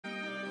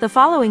The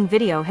following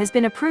video has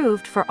been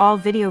approved for all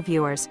video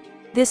viewers.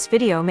 This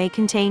video may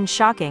contain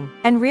shocking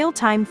and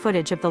real-time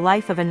footage of the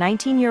life of a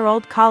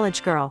 19-year-old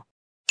college girl.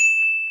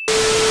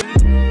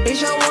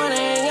 It's your one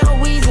and young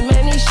Weezy,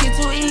 man, this shit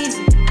too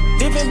easy.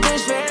 Different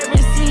bitch for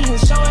every season,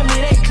 showing me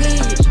that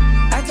cleavage.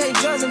 I take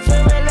drugs and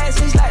feel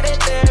relaxed, it's like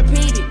that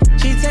therapeutic.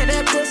 She take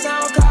that pussy,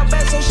 I don't call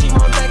back, so she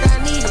won't think I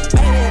need it.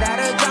 Made it out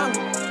of jungle,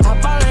 I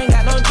ball ain't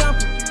got no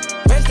jumper.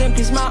 Rest in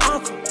peace, my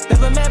uncle.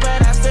 Never met,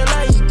 but I still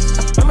love you.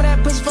 Remember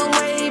that pussy from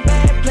way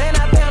back, playing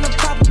out there on the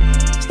copper.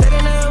 Stayed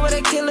in there where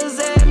the killers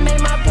at, made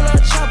my pillow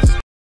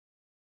chopper.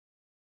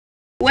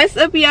 What's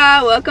up,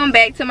 y'all? Welcome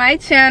back to my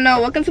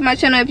channel. Welcome to my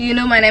channel if you're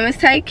new. My name is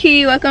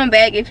Taiki. Welcome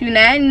back if you're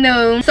not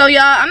new. So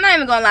y'all, I'm not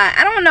even gonna lie,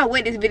 I don't know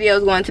what this video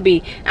is going to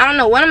be. I don't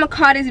know what I'm gonna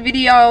call this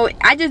video.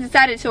 I just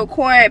decided to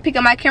record, pick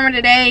up my camera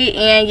today,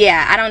 and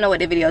yeah, I don't know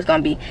what the video is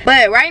gonna be.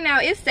 But right now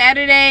it's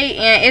Saturday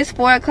and it's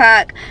 4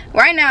 o'clock.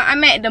 Right now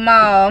I'm at the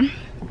mall.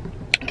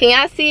 Can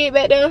y'all see it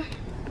back there?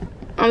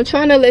 I'm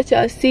trying to let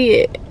y'all see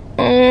it.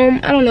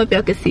 I don't know if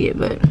y'all can see it,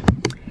 but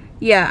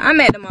yeah,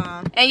 I'm at the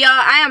mall. And y'all,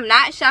 I am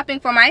not shopping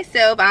for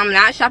myself. I'm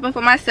not shopping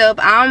for myself.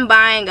 I'm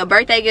buying a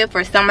birthday gift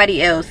for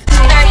somebody else.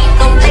 No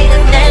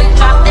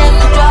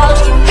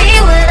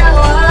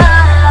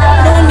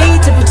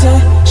need to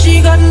pretend.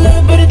 She got a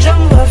little bit of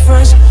drama with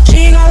friends.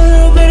 She got a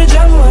little bit of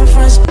drama with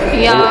friends.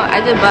 Y'all, I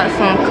just bought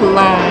some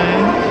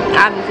cologne.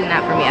 Obviously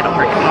not for me. I don't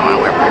wear cologne. I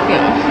wear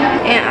perfume.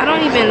 And I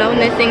don't even know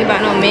nothing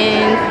about no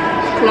men's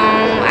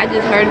cologne. I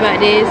just heard about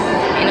this.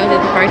 And it was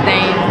just the first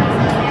thing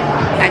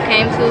I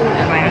came to. I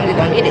was like, I'm just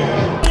gonna get it.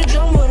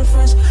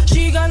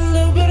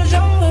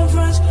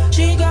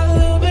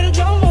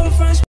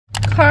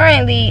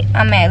 Currently,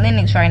 I'm at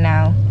Lennox right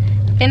now.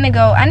 I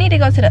need to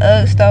go to the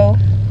UGG store.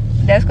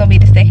 That's gonna be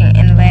the second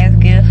and the last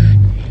gift.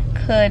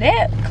 Cause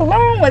that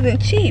cologne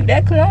wasn't cheap.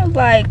 That cologne was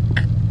like,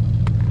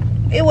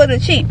 it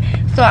wasn't cheap.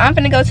 So I'm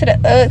finna go to the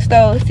UGG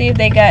store, see if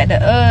they got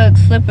the UGG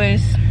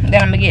slippers. Then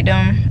I'm gonna get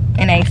them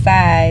in a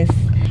size.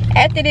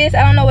 After this,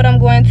 I don't know what I'm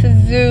going to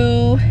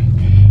do.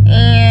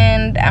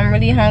 And I'm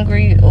really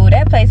hungry. Oh,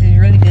 that place is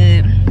really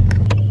good.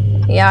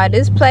 Y'all,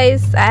 this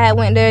place, I had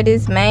went there,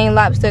 this Maine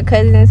Lobster,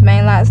 Cousins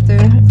Maine Lobster.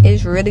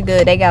 It's really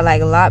good. They got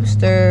like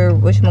lobster,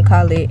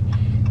 whatchamacallit.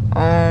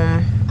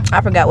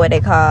 I forgot what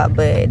they called,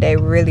 but they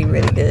really,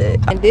 really good.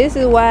 And this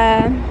is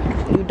why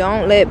you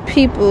don't let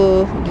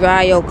people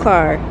drive your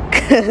car.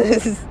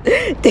 Cause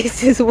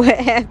this is what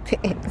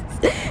happens.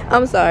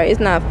 I'm sorry,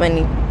 it's not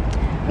funny.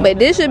 But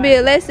this should be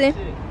a lesson.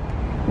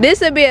 This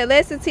should be a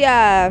lesson to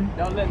y'all.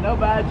 Don't let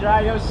nobody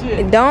drive your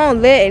shit.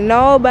 Don't let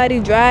nobody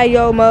drive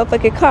your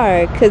motherfucking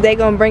car, cause they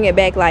gonna bring it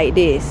back like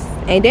this.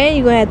 And then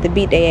you gonna have to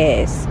beat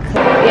their ass.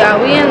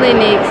 Y'all, we in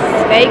Lennox.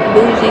 Fake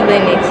bougie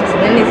Lennox.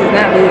 Lennox is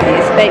not bougie,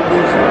 it's fake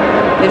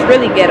bougie. It's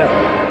really ghetto.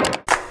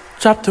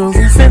 Drop the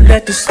roof and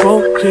let the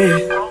smoke clear.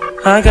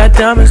 I got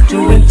diamonds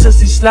doing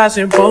tussie slides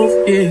in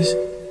both ears.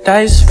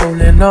 Dice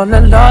rolling on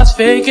the Las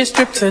Vegas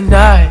strip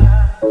tonight.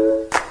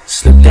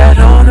 Slip that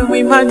on and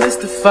we might miss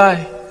the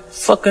fight.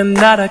 Fuck or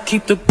not, I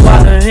keep the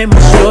bottle in my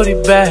shorty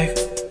bag.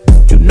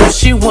 You know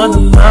she want the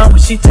mom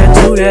when she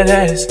tattoo that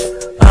ass.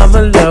 I'm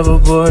a lover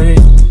boy,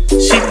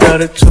 she got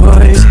the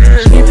toys.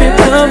 Keep it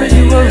coming,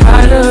 you a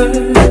rider.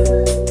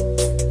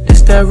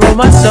 It's that roll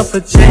myself a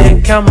J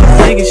and count my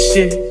fingers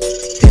shit.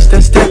 It's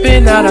that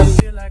stepping out, I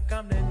feel like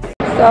I'm that.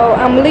 So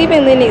I'm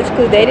leaving Lennox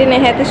because they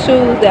didn't have the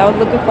shoes that I was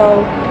looking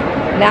for.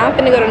 Now I'm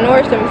finna go to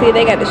Nordstrom and see if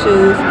they got the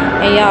shoes.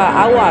 And y'all,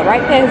 I walked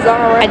right past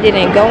Zara. I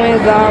didn't go in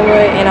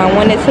Zara and I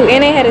wanted to.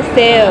 And they had a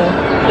sale.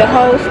 The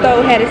whole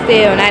store had a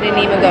sale and I didn't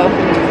even go.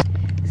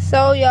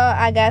 So y'all,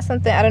 I got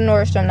something out of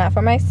Nordstrom. Not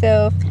for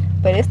myself,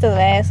 but it's the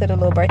last of the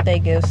little birthday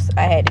gifts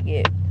I had to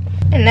get.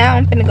 And now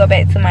I'm finna go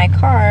back to my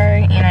car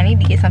and I need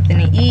to get something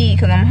to eat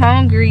because I'm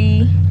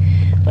hungry.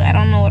 But I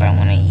don't know what I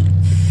want to eat.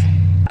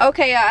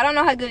 Okay, y'all, I don't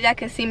know how good y'all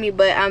can see me,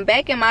 but I'm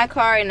back in my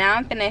car and now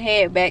I'm finna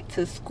head back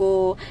to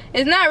school.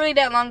 It's not really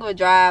that long of a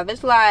drive.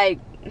 It's like,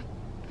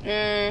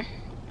 it's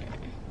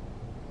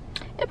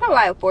probably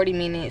like 40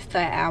 minutes to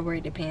an hour.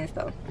 It depends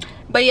though.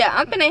 But yeah,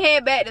 I'm finna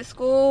head back to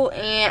school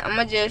and I'm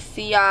gonna just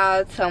see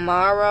y'all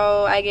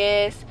tomorrow, I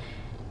guess.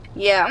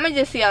 Yeah, I'm gonna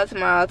just see y'all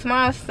tomorrow.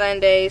 Tomorrow's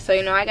Sunday, so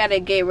you know I gotta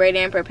get ready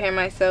and prepare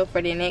myself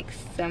for the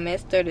next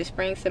semester, the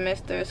spring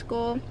semester of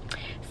school.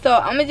 So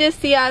I'm gonna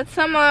just see y'all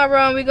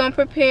tomorrow. We're gonna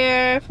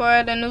prepare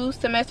for the new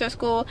semester of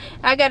school.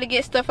 I gotta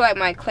get stuff for like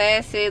my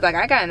classes. Like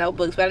I got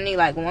notebooks, but I need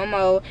like one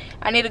more.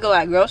 I need to go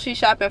like grocery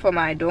shopping for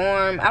my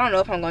dorm. I don't know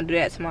if I'm gonna do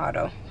that tomorrow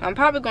though. I'm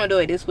probably gonna do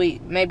it this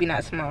week, maybe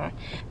not tomorrow.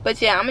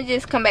 But yeah, I'm gonna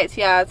just come back to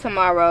y'all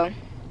tomorrow.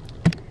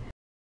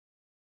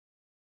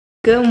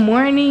 Good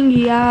morning,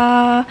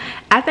 y'all.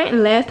 I think the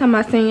last time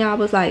I seen y'all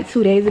was like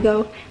 2 days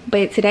ago,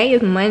 but today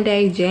is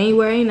Monday,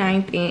 January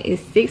 9th, and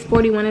it's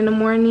 6:41 in the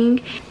morning,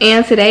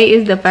 and today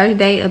is the first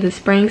day of the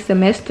spring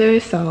semester.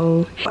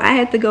 So I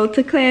had to go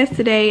to class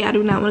today. I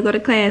do not want to go to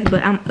class,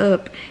 but I'm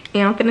up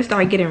and I'm gonna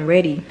start getting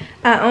ready.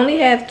 I only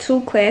have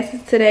 2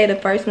 classes today. The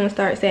first one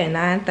starts at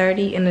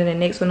 9:30 and then the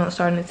next one don't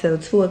start until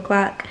 2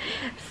 o'clock.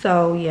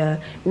 So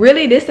yeah,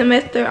 really this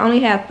semester I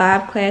only have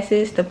 5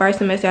 classes. The first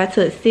semester I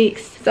took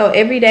 6. So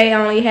every day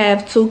I only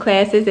have 2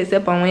 classes,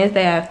 except on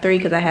Wednesday I have 3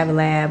 because I have a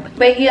lab.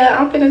 But yeah,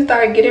 I'm finna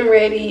start getting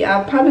ready.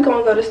 I'm probably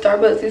gonna go to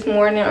Starbucks this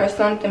morning or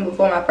something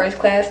before my first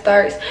class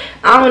starts.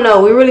 I don't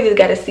know, we really just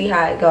gotta see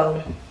how it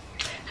goes.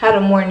 How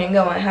the morning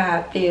go and how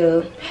I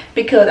feel,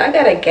 because I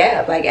got a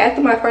gap. Like after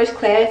my first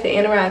class it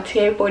end around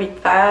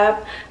 10:45.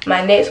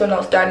 My next one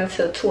don't start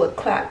until 2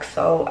 o'clock,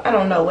 so I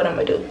don't know what I'm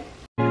gonna do.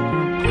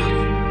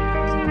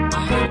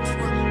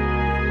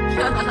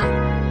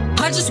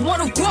 I just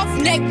want a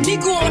roughneck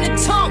nigga on the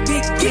tongue.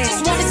 You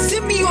just wanna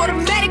send me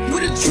automatic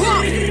with a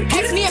drum.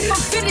 Ask me if I'm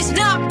finished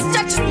now,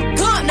 I just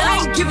begun.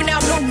 I ain't giving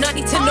out no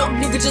nutty to no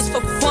nigga just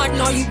for fun.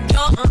 Are you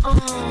done?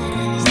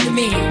 Other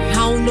man, I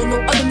don't know no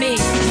other man.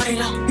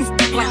 You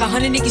f like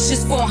 100 niggas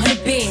just for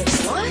 100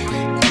 bands. I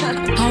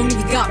don't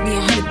even got me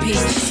 100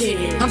 bands.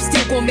 I'm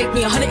still gonna make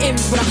me 100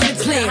 M's with 100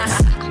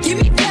 plans. Give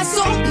me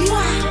peso,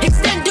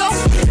 extendo.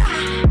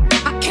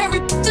 I carry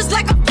just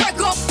like a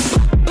Prego.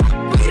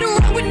 Hit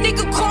around with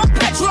nigga called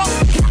Petro.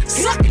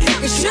 Suck it,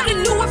 nigga, shoulda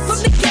knew it from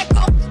the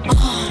get-go.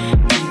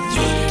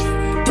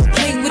 Yeah. Don't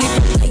play with it,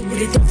 don't play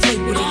with it, don't play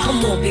with it. Come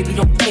on, baby,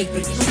 don't play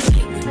with it.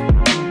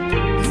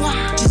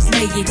 Just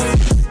lay it.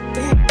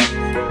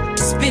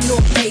 Spin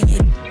or play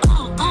it.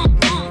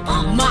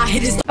 My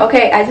hit is.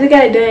 Okay, I just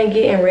got it done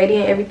getting ready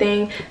and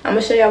everything. I'm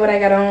gonna show y'all what I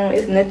got on.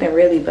 It's nothing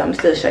really, but I'm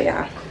still show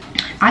y'all.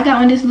 I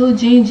got on this little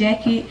jean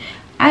jacket.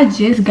 I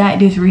just got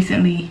this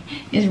recently.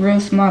 It's real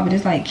small, but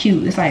it's like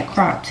cute. It's like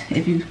cropped,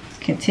 if you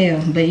can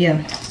tell. But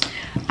yeah,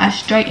 I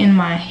straightened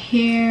my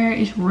hair.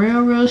 It's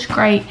real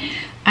straight.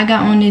 I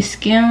got on this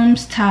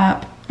Skims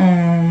top.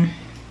 I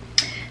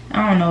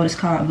don't know what it's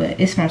called, but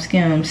it's from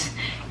Skims.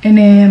 And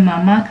then my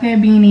Moncler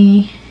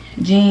beanie,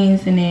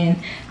 jeans, and then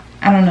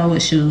I don't know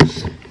what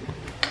shoes.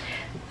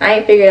 I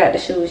ain't figured out the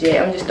shoes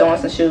yet. I'm just throwing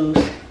some shoes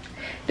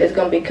that's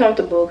gonna be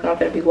comfortable because I'm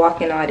gonna be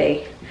walking all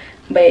day.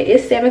 But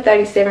it's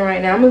 7:37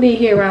 right now. I'm gonna leave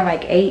here around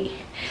like 8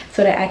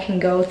 so that I can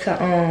go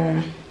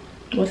to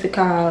what's it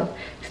called,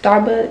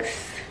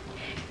 Starbucks.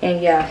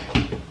 And yeah,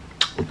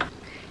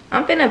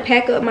 I'm finna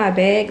pack up my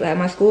bag, like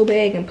my school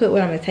bag, and put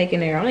what I'm gonna take in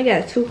there. I only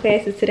got 2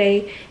 classes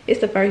today. It's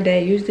the first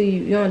day. Usually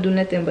you don't do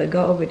nothing but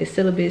go over the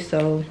syllabus.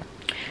 So,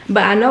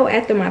 but I know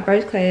after my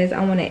first class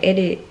I want to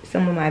edit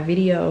some of my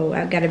video.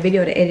 I got a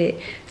video to edit,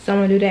 so I'm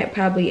gonna do that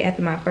probably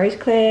after my first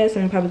class.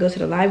 I'm gonna probably go to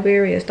the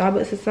library or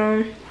Starbucks or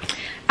something.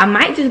 I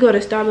might just go to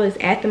Starbucks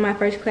after my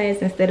first class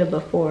instead of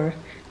before,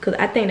 because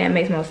I think that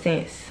makes more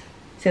sense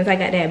since I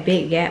got that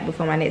big gap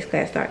before my next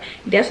class start.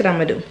 That's what I'm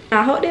gonna do.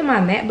 I hope that my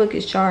MacBook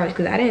is charged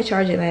because I didn't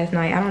charge it last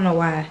night. I don't know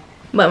why,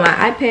 but my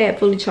iPad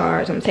fully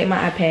charged. I'm gonna take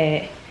my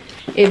iPad.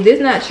 If this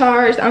not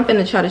charged, I'm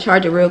finna try to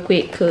charge it real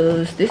quick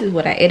because this is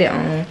what I edit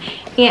on,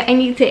 and I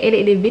need to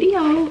edit the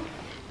video.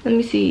 Let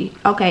me see.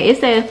 Okay, it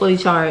says fully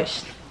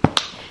charged,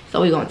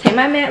 so we're gonna take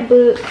my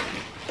MacBook,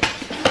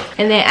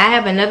 and then I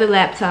have another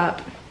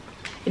laptop.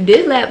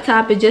 This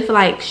laptop is just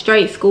like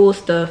straight school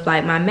stuff.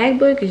 Like my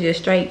MacBook is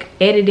just straight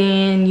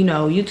editing, you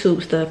know,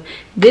 YouTube stuff.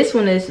 This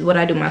one is what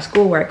I do my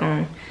schoolwork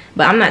on,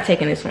 but I'm not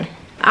taking this one.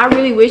 I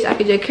really wish I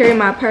could just carry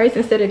my purse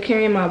instead of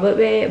carrying my book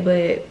bag,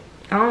 but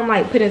I don't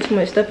like putting too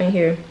much stuff in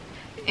here.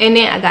 And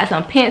then I got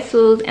some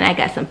pencils and I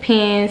got some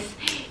pens,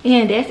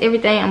 and that's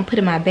everything I'm putting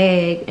in my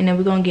bag. And then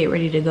we're gonna get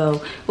ready to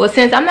go. Well,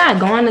 since I'm not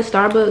going to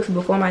Starbucks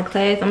before my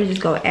class, I'm gonna just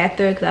go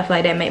after because I feel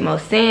like that make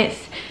most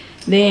sense.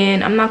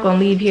 Then I'm not gonna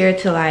leave here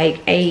till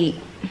like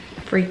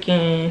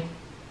 8:40,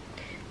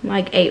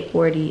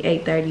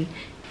 8:30.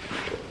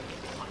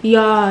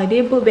 Y'all,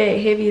 this book bag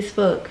heavy as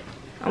fuck.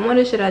 I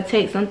wonder, should I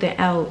take something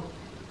out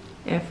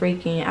and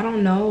I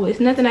don't know. It's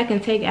nothing I can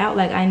take out.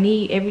 Like, I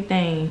need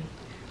everything.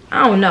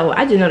 I don't know.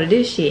 I just know that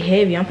this shit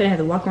heavy. I'm finna have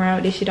to walk around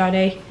with this shit all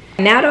day.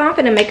 Now though, I'm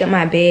finna make up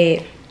my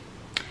bed.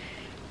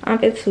 I'm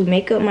finna to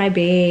make up my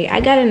bed. I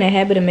got in the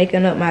habit of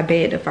making up my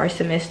bed the first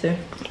semester.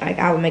 Like,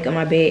 I would make up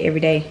my bed every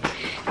day.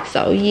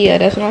 So yeah,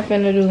 that's what I'm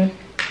finna do.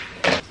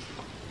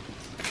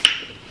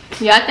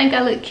 Y'all think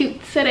I look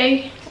cute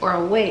today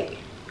or wet?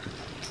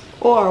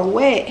 Or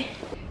wet?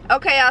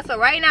 Okay, y'all, so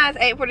right now it's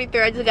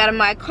 8:43. I just got in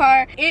my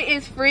car. It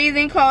is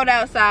freezing cold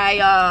outside,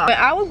 y'all. When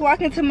I was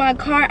walking to my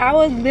car, I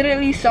was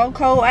literally so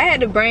cold. I had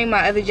to bring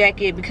my other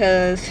jacket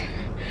because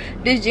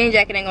this jean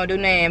jacket ain't gonna do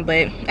nothing,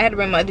 but I had to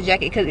bring my other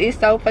jacket because it's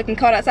so fucking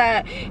cold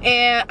outside.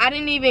 And I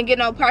didn't even get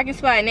no parking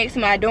spot next to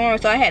my dorm,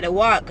 so I had to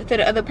walk to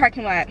the other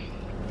parking lot.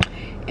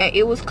 And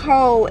it was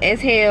cold as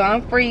hell.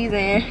 I'm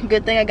freezing.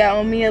 Good thing I got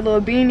on me a little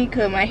beanie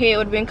because my head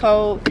would have been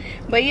cold.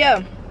 But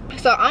yeah,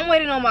 so I'm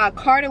waiting on my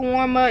car to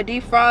warm up,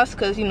 defrost,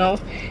 because you know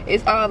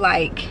it's all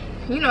like,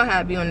 you know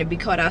how it be when it be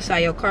cold outside,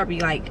 your car be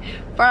like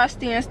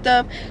frosty and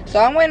stuff. So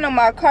I'm waiting on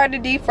my car to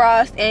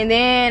defrost, and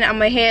then I'm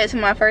gonna head to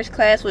my first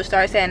class, which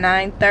starts at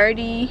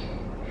 9:30.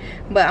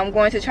 But I'm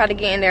going to try to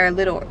get in there a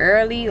little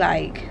early,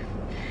 like,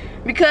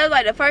 because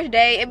like the first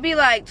day it be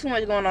like too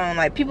much going on.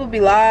 Like, people be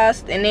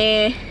lost, and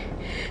then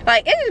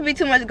like it just be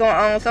too much going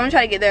on. So I'm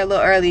trying to get there a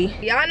little early.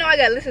 Y'all know I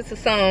gotta listen to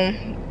some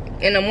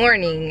in the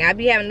morning. I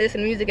be having to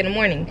listen to music in the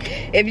morning.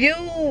 If you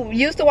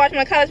used to watch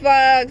my college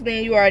vlogs,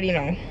 then you already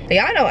know.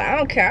 Y'all know I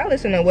don't care. I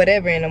listen to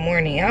whatever in the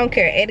morning. I don't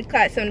care. 8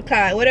 o'clock, 7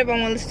 o'clock, whatever I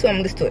want to listen to,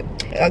 I'm going to listen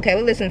to it. Okay,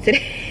 let's listen to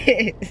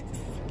this.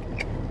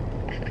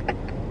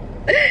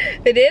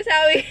 This is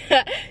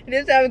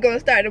how we gonna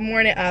start the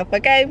morning off,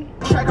 okay?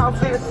 Check out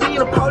the scene,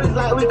 the police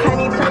like we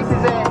can't even trace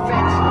his ass.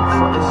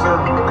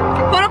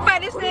 Who the fuck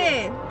this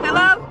is?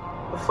 Hello?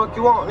 What the fuck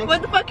you want, nigga?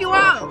 What the fuck you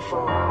want?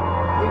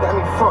 You got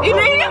me fucked You up.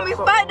 know you got me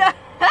fucked up.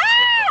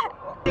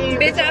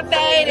 Bitch, I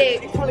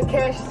faded.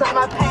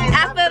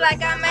 I feel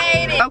like I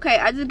made it. Okay,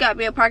 I just got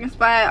me a parking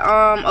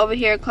spot over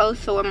here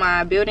close to where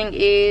my building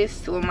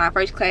is, where my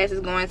first class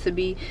is going to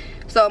be.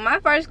 So my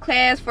first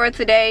class for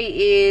today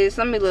is,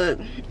 let me look,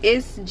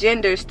 it's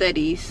gender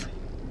studies.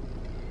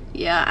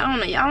 Yeah, I don't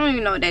know, y'all don't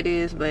even know what that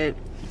is, but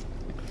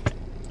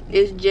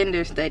it's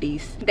gender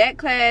studies. That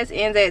class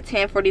ends at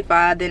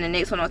 10:45, then the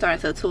next one will start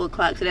until 2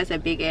 o'clock, so that's a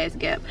big ass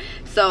gap.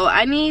 So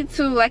I need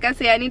to, like I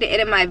said, I need to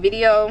edit my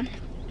video,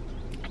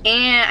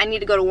 and I need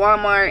to go to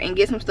Walmart and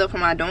get some stuff for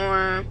my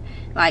dorm,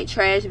 like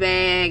trash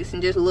bags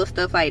and just little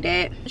stuff like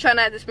that. Try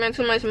not to spend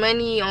too much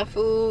money on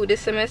food this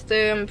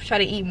semester. I'm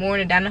trying to eat more in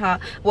the dining hall.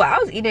 Well, I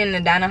was eating in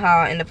the dining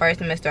hall in the first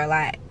semester a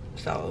lot,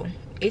 so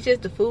it's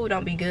just the food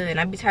don't be good, and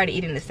I be tired of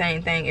eating the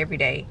same thing every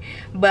day.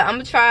 But I'm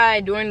gonna try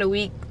during the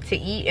week to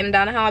eat in the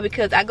dining hall,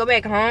 because I go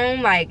back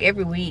home like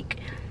every week.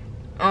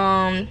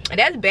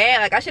 That's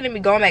bad. Like, I shouldn't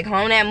be going back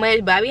home that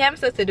much, but I be having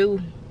stuff to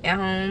do at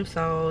home,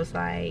 so it's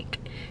like,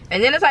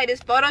 and then it's like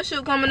this photo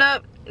shoot coming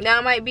up that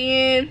I might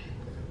be in,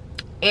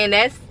 and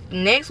that's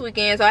next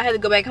weekend, so I had to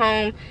go back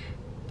home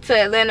to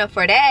Atlanta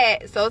for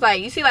that. So it's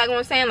like, you see, like what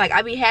I'm saying, like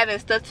I be having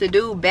stuff to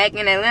do back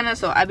in Atlanta,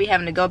 so I be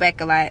having to go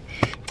back a lot.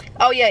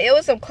 Oh yeah, it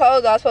was some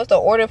clothes I was supposed to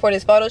order for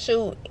this photo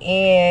shoot,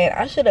 and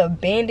I should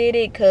have been did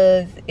it,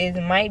 because it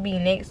might be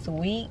next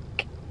week,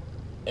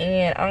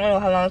 and I don't know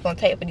how long it's gonna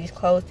take for these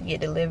clothes to get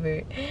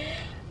delivered.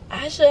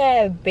 I should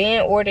have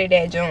been ordered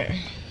that junk.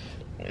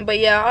 But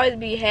yeah, I always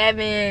be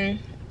having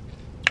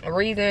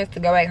reasons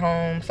to go back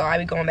home, so I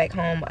be going back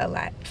home a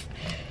lot.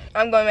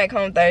 I'm going back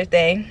home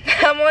Thursday.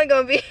 I'm only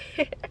gonna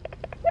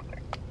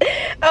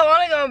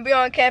be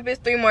on campus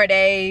 3 more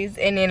days,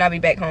 and then I'll be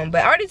back home.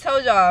 But I already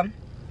told y'all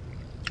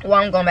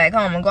why I'm going back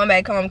home. I'm going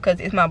back home because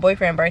it's my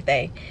boyfriend's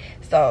birthday.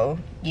 So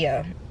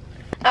yeah,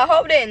 I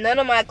hope that none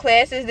of my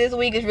classes this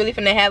week is really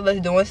finna have us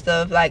doing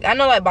stuff. Like, I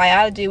know like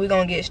biology, we're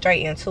gonna get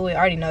straight into it. I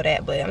already know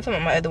that, but I'm talking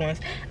about my other ones.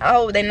 I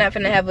hope they're not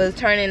finna have us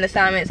turn in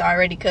assignments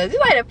already, because it's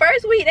like the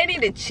first week they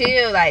need to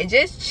chill. Like,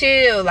 just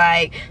chill.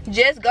 Like,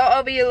 just go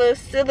over your little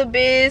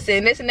syllabus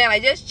and this and that.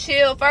 Like, just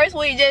chill. First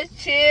week, just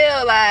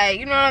chill. Like,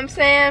 you know what I'm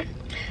saying?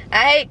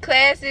 I hate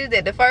classes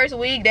that the first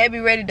week they be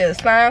ready to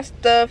assign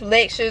stuff,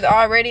 lectures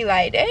already.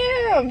 Like,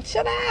 damn,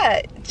 chill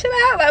out. Chill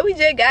out. Like, we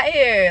just got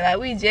here. Like,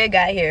 we just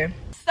got here.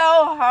 So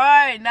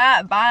hard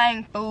not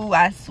buying food.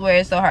 I swear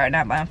it's so hard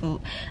not buying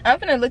food. I'm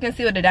finna look and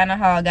see what the dining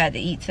hall got to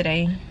eat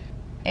today.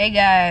 They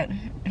got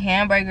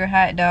hamburger,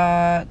 hot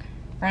dog,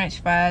 french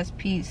fries,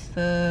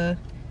 pizza,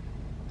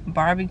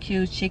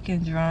 barbecue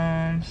chicken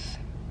drums,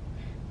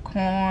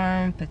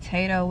 corn,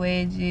 potato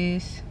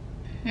wedges.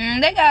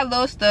 They got a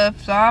little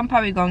stuff, so I'm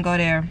probably gonna go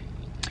there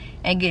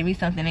and get me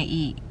something to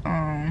eat.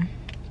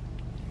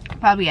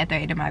 Probably after I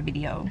edit my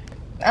video.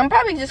 I'm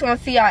probably just gonna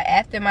see y'all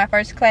after my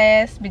first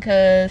class,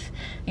 because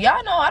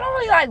y'all know I don't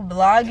really like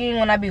vlogging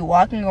when I be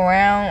walking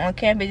around on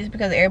campus, just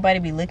because everybody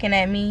be looking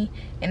at me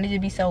and it just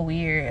be so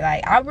weird.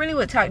 Like, I really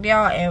would talk to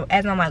y'all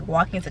as I'm like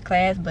walking to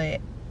class, but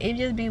it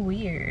just be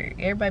weird.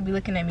 Everybody be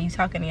looking at me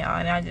talking to y'all,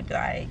 and I just be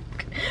like,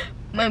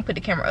 let me put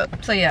the camera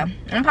up. So yeah,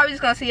 I'm probably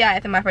just gonna see y'all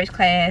after my first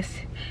class,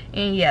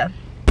 and yeah.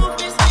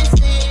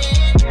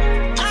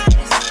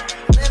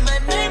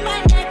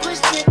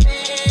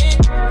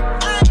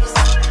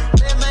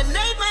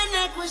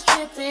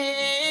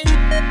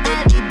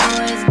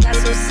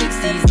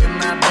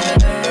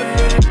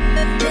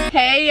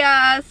 Hey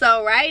y'all,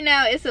 so right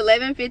now it's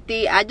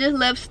 11:50. I just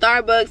left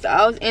Starbucks.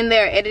 I was in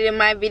there editing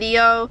my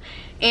video,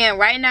 and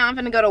right now I'm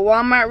gonna go to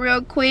Walmart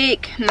real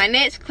quick. My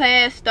next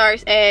class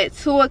starts at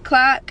 2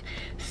 o'clock,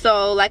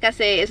 so like I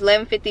said, it's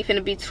 11:50,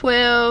 finna be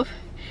 12.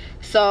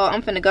 So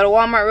I'm finna go to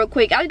Walmart real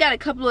quick. I got a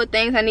couple of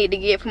things I need to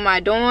get for my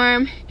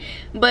dorm,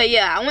 but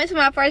yeah, I went to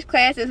my first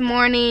class this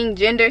morning,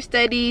 gender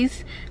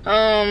studies.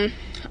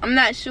 I'm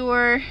not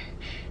sure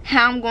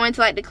how I'm going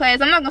to like the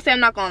class. I'm not gonna say I'm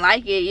not gonna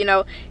like it, you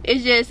know,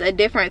 it's just a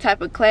different type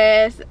of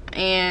class,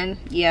 and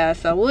yeah,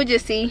 so we'll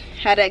just see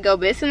how that go.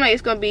 But it seems like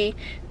it's gonna be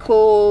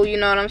cool, you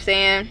know what I'm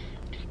saying?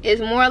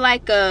 It's more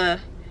like a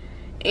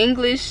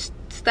English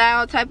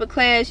style type of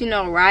class, you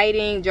know,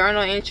 writing,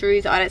 journal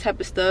entries, all that type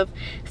of stuff.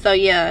 So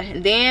yeah,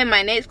 then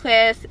my next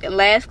class,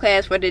 last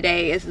class for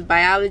today, is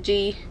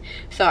biology,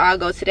 so I'll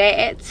go to that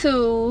at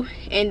 2,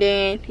 and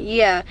then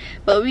yeah,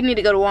 but we need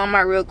to go to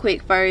Walmart real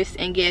quick first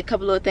and get a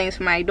couple of things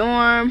for my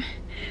dorm,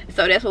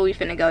 so that's what we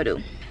finna go do.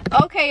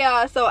 Okay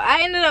y'all, so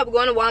I ended up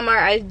going to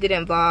Walmart. I just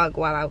didn't vlog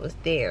while I was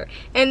there,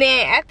 and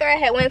then after I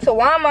had went to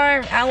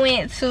Walmart, I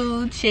went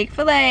to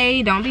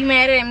Chick-fil-A. Don't be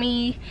mad at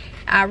me.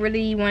 I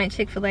really wanted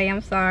Chick-fil-A.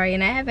 I'm sorry,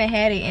 and I haven't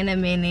had it in a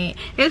minute.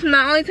 It's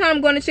my only time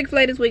I'm going to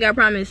Chick-fil-A this week, I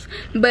promise.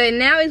 But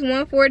now it's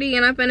 1:40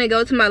 and I'm finna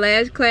go to my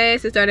last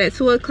class. It started at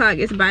 2 o'clock.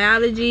 It's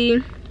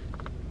biology.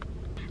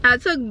 I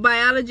took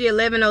biology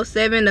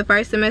 1107 the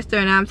first semester,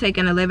 and now I'm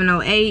taking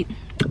 1108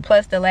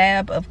 plus the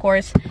lab, of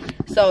course.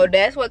 So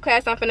that's what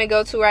class I'm finna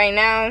go to right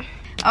now.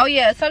 Oh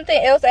yeah,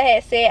 something else I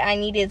had said I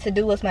needed to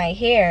do was my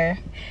hair.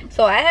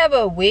 So I have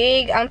a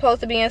wig I'm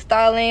supposed to be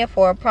installing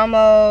for a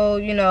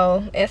promo, you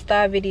know,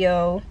 install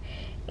video,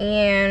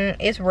 and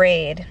it's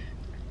red.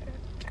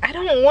 I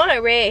don't want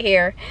a red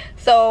hair,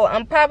 so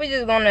I'm probably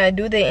just gonna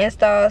do the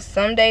install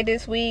someday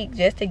this week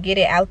just to get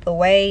it out the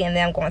way, and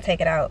then I'm gonna take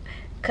it out,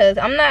 because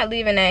I'm not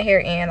leaving that hair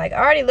in. Like, I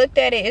already looked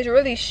at it. It's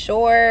really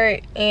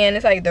short, and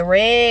it's like the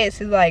reds,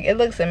 it's like, it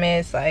looks a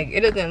mess. Like,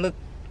 it doesn't look,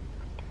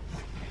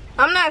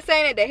 I'm not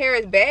saying that the hair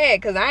is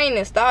bad because I ain't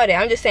installed it.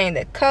 I'm just saying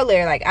the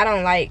color, like, I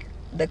don't like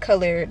the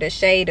color, the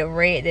shade of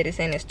red that it's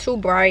in. It's too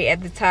bright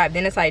at the top,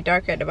 then it's like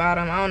darker at the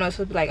bottom. I don't know, it's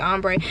supposed to be like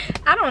ombre.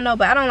 I don't know,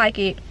 but I don't like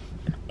it.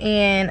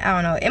 And I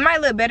don't know, it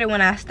might look better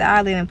when I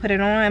style it and put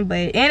it on,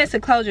 but, and it's a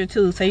closure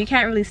too, so you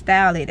can't really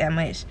style it that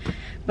much.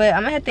 But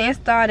I'm gonna have to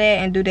install that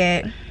and do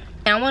that.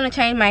 And I want to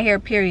change my hair,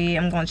 period.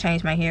 I'm gonna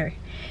change my hair.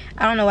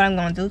 I don't know what I'm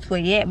gonna do to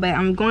it yet, but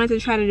I'm going to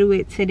try to do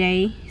it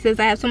today since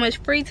I have so much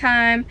free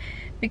time,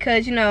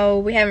 because, you know,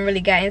 we haven't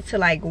really got into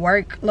like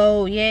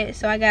workload yet,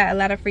 so I got a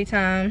lot of free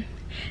time.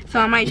 So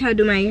I might try to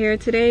do my hair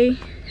today,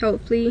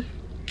 hopefully.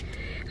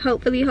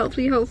 But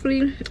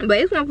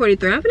it's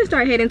 1:43. I'm gonna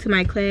start heading to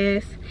my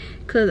class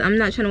because I'm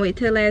not trying to wait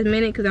till the last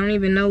minute, because I don't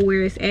even know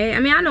where it's at. I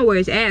mean, I know where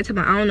it's at,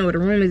 but I don't know where the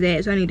room is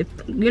at, so I need to,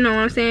 you know what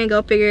I'm saying,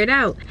 go figure it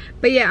out.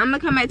 But yeah, I'm gonna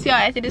come back to y'all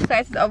after this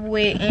class is over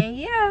with, and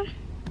yeah.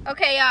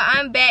 Okay, y'all,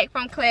 I'm back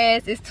from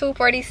class. It's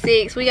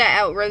 2:46. We got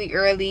out really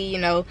early, you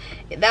know.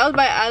 That was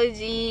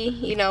biology.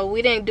 You know,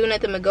 we didn't do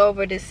nothing but go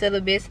over the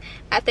syllabus.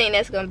 I think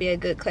that's gonna be a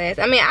good class.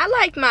 I mean, I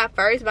liked my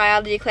first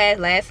biology class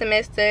last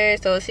semester,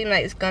 so it seemed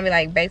like it's gonna be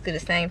like basically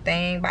the same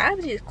thing.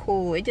 Biology is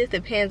cool. It just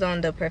depends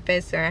on the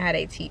professor and how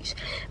they teach.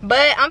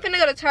 But I'm finna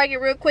go to Target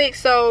real quick.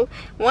 So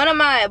one of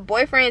my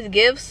boyfriend's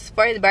gifts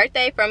for his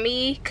birthday from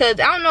me,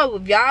 cause I don't know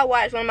if y'all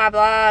watch one of my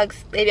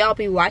vlogs. If y'all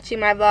be watching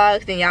my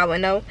vlogs, then y'all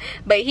would know.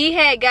 But he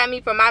had got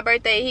me for my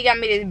birthday, he got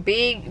me this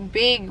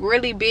big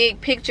really big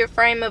picture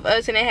frame of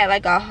us, and it had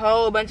like a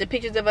whole bunch of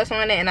pictures of us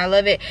on it, and I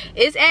love it.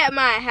 It's at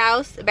my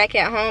house back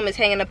at home. It's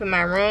hanging up in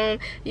my room.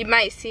 You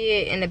might see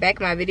it in the back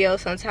of my video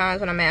sometimes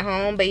when I'm at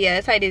home, but yeah,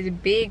 it's like this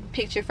big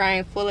picture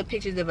frame full of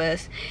pictures of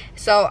us.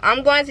 So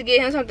I'm going to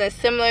get him something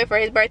similar for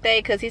his birthday,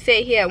 because he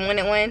said he had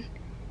wanted one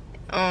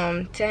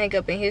to hang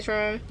up in his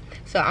room.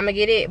 So I'm gonna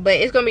get it, but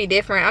it's gonna be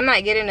different. I'm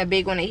not getting a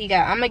big one that he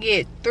got. I'm gonna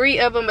get 3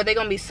 of them, but they're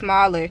gonna be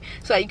smaller,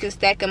 so you can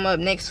stack them up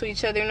next to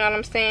each other, you know what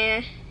I'm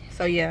saying?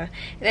 So yeah,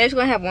 and then it's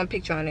gonna have one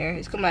picture on there.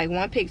 It's gonna be like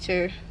one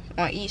picture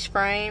on each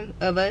frame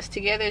of us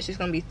together. It's just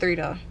gonna be 3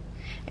 though,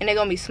 and they're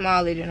gonna be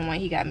smaller than the one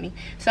he got me.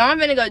 So I'm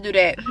gonna go do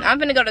that. I'm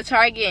gonna go to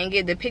Target and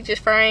get the pictures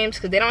frames,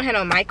 because they don't have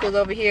no Michaels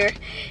over here.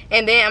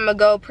 And then I'm gonna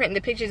go print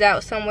the pictures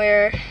out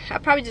somewhere. I'll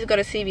probably just go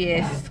to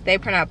CVS. They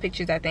print out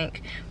pictures, I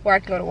think. Or I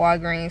can go to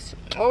Walgreens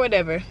or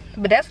whatever.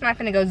 But that's what I'm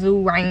finna go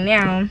do right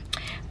now.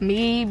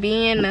 Me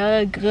being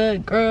a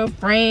good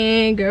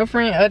girlfriend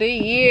of the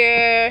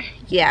year.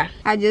 Yeah,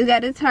 I just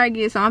got to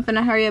Target, so I'm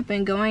finna hurry up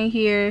and go in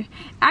here.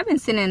 I've been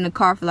sitting in the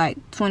car for like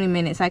 20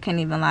 minutes, I can't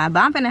even lie, but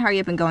I'm finna hurry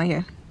up and go in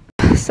here.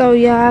 So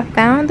yeah, I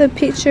found the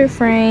picture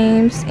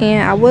frames,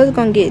 and I was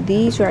gonna get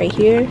these right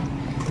here.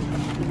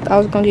 I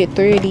was gonna get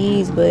 3 of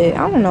these, but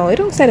I don't know, it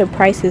don't say the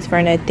prices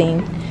for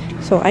nothing,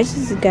 so I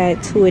just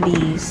got 2 of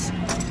these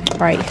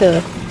right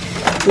here.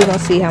 We're gonna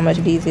see how much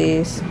these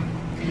is.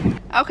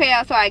 Okay,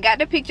 y'all, so I got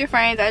the picture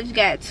frames. I just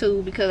got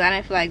 2 because I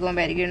didn't feel like going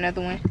back to get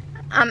another one.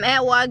 I'm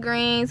at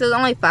Walgreens. It's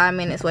only 5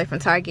 minutes away from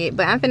Target,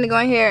 but I'm finna go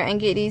in here and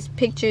get these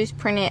pictures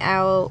printed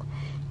out.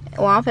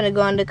 Well, I'm finna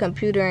go on the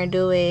computer and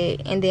do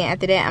it, and then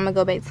after that I'm gonna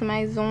go back to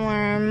my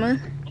dorm.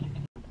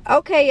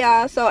 Okay,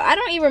 y'all, so I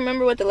don't even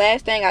remember what the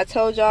last thing I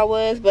told y'all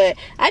was, but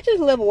I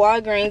just love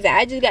Walgreens, and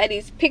I just got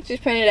these pictures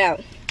printed out.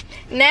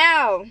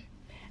 Now,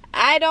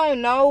 I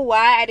don't know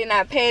why I did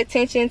not pay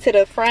attention to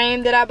the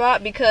frame that I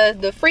bought, because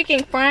the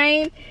freaking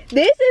frame,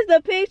 this is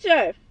the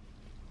picture.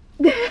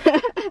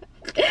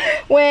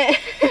 when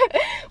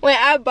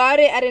I bought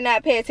it, I did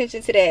not pay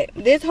attention to that.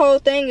 This whole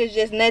thing is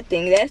just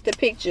nothing. That's the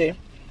picture.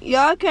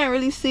 Y'all can't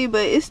really see,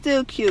 but it's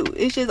still cute.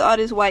 It's just all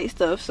this white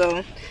stuff,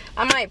 so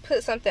I might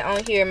put something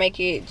on here,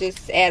 make it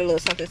just add a little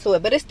something to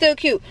it, but it's still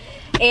cute.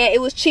 And it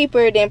was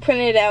cheaper than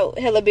printing it out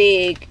hella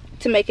big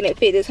to making it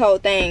fit this whole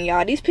thing,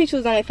 y'all. These pictures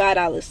was only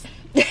 $5.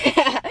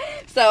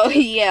 So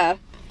yeah,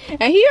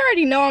 and he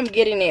already know I'm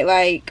getting it.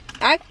 Like,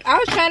 I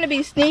was trying to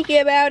be sneaky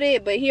about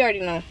it, but he already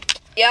know.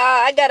 Y'all,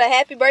 I got a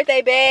happy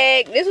birthday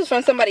bag. This was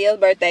from somebody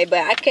else's birthday, but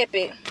I kept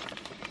it.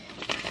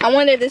 I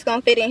wonder if this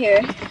gonna fit in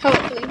here,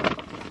 hopefully.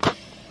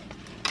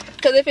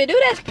 Because if it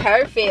do, that's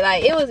perfect.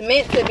 Like, it was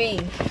meant to be.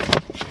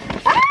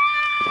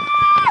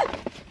 Ah!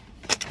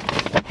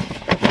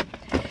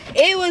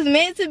 It was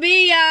meant to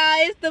be,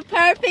 y'all. It's the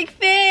perfect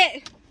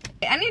fit.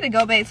 I need to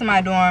go back to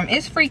my dorm.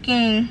 It's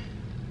freaking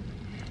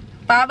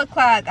 5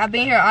 o'clock. I've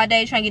been here all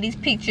day trying to get these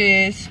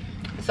pictures.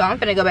 So I'm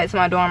finna go back to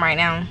my dorm right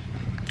now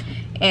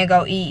and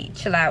go eat,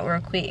 chill out real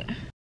quick.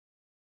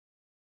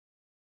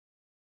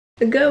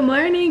 Good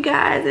morning,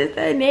 guys. It's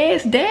the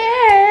next day.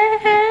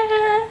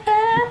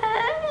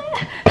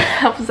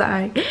 I'm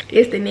sorry.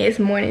 It's the next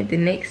morning, the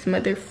next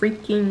mother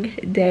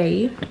freaking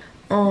day.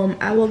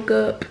 I woke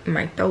up,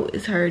 my throat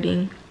is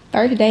hurting.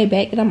 First day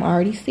back and I'm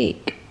already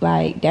sick.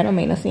 Like, that don't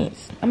make no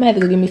sense. I'm gonna have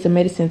to go get me some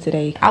medicine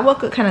today. I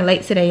woke up kind of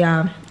late today,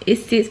 y'all.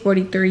 It's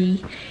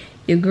 6:43.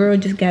 Your girl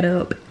just got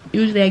up.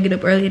 Usually I get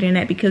up earlier than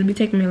that because it be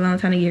taking me a long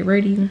time to get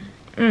ready.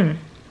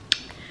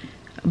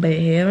 But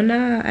hell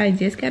no, I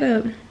just got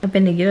up. I'm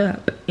finna get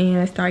up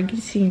and start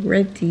getting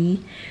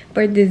ready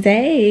for the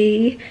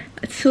day.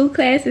 2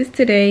 classes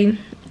today.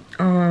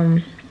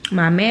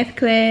 My math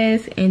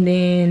class and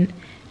then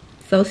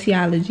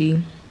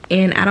sociology.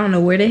 And I don't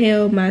know where the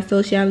hell my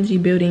sociology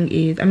building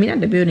is. I mean,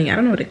 not the building. I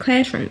don't know what the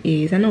classroom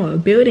is. I know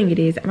what building it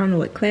is. I don't know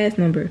what class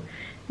number,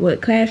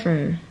 what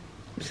classroom.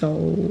 So,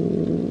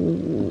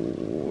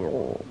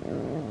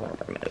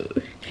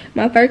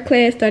 my first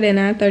class started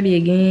at 9:30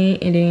 again.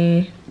 And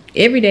then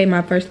every day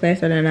my first class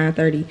started at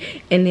 9:30.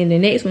 And then the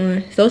next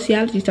one,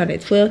 sociology, started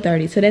at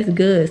 12:30. So that's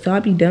good. So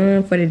I'll be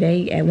done for the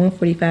day at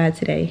 1:45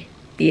 today.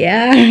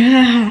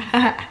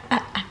 Yeah.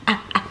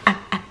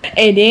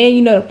 And then,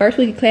 you know, the first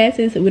week of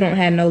classes, we don't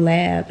have no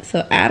lab.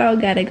 So I don't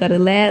gotta go to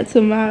lab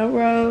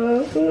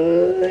tomorrow.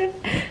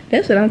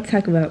 That's what I'm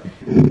talking about.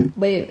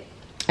 But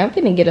I'm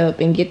finna get up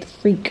and get the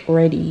freak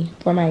ready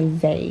for my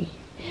day.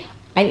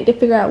 I need to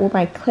figure out where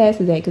my class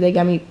is at because they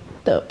got me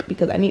up.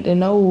 Because I need to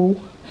know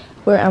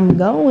where I'm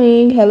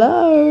going.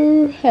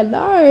 Hello.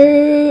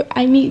 Hello.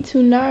 I need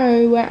to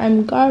know where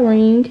I'm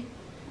going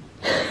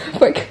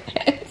for class.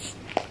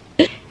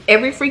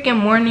 Every freaking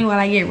morning while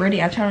I get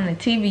ready, I turn on the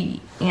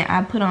TV and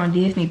I put on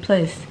Disney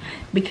Plus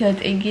because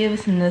it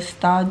gives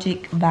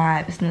nostalgic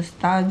vibes.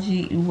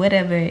 Nostalgic,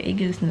 whatever. It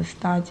gives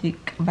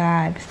nostalgic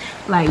vibes.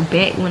 Like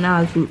back when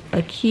I was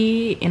a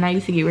kid and I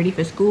used to get ready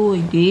for school,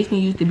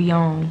 Disney used to be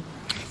on.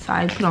 So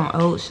I put on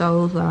old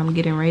shows while I'm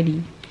getting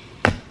ready.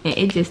 And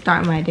it just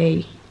started my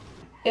day.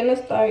 Then I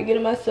start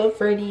getting myself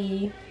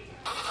ready.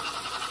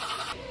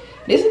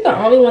 This is the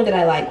only one that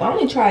I like. Well, I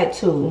only tried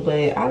 2,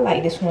 but I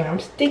like this one.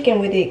 I'm sticking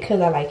with it because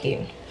I like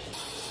it.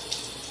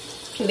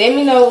 Let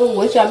me know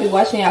what y'all be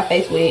washing y'all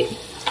face with.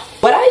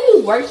 What I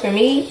use works for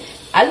me.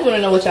 I just want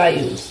to know what y'all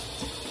use.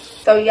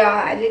 So y'all,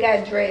 I just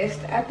got dressed.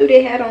 I threw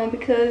that hat on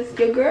because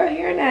your girl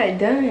hair not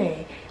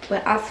done.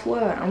 But I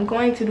swear, I'm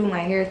going to do my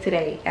hair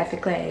today after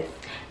class.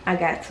 I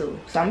got to.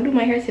 So I'm gonna do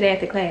my hair today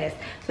after class.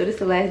 So this is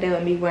the last day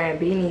with me wearing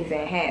beanies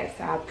and hats.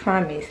 I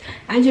promise.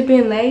 I just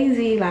been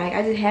lazy. Like,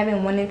 I just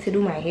haven't wanted to do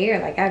my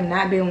hair. Like, I've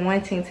not been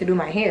wanting to do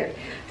my hair.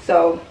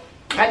 So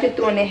I just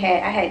threw on the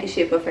hat. I had this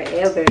shit for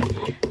forever.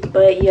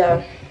 But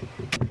yeah,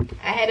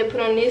 I had to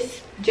put on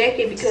this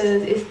jacket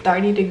because it's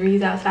 30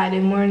 degrees outside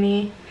this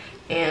morning.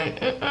 And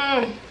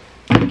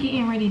I'm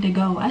getting ready to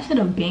go. I should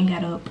have been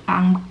got up.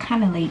 I'm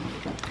kind of late.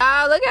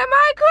 Oh, look at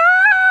my car.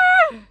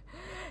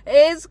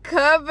 It's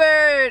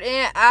covered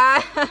in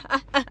ice.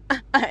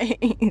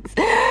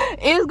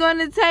 It's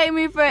gonna take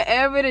me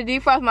forever to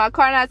defrost my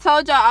car, and I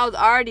told y'all I was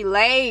already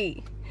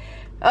late.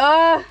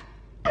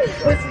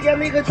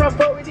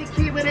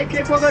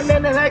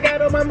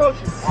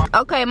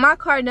 Okay, my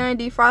car done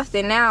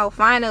defrosted now,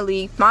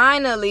 finally.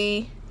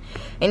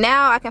 And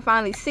now I can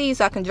finally see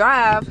so I can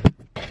drive.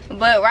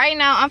 But right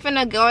now I'm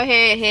finna go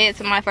ahead and head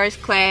to my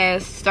first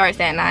class. Starts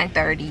at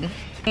 9:30.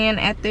 And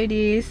after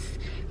this,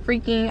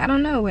 freaking, I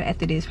don't know what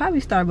after this, probably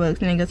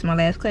Starbucks, and then go to my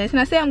last class. And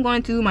I said I'm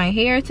going to do my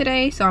hair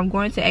today, so I'm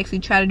going to actually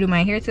try to do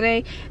my hair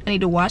today. I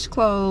need to wash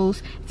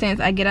clothes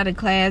since I get out of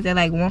class at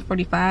like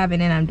 1:45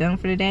 and then I'm done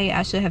for the day.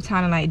 I should have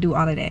time to like do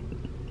all of that.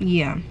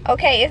 Yeah.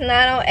 Okay, it's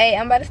 9:08.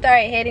 I'm about to start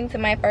heading to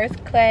my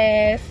first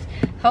class.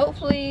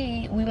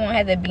 Hopefully we won't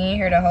have to be in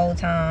here the whole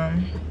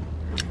time.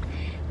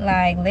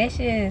 Like, let's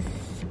just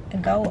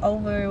go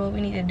over what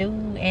we need to do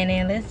and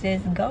then let's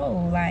just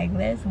go. Like,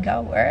 let's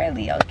go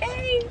early,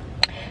 okay?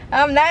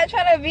 I'm not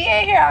trying to be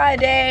in here all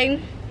day.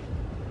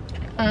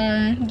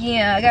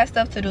 Yeah, I got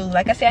stuff to do.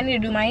 Like I said, I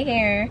need to do my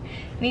hair.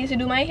 Need to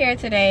do my hair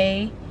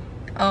today.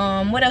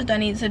 What else do I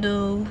need to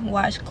do?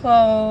 Wash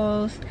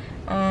clothes.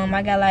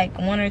 I got like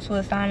 1 or 2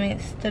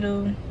 assignments to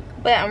do.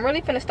 But I'm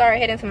really finna start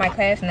heading to my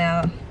class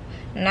now.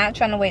 Not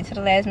trying to wait till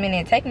the last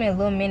minute. It take me a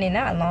little minute,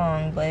 not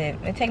long, but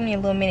it take me a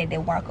little minute to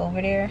walk over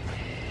there.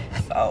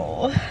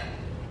 So,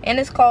 and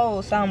it's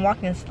cold, so I'm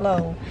walking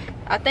slow.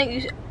 I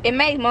think it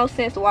makes most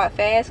sense to walk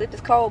fast if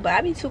it's cold, but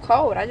I be too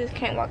cold. I just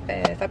can't walk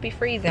fast. I be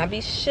freezing. I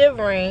be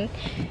shivering.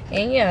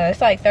 And yeah, it's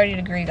like 30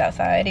 degrees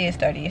outside. It is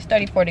 30. It's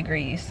 34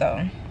 degrees,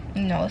 so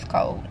you know it's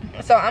cold.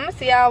 So I'm gonna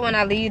see y'all when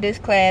I leave this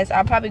class.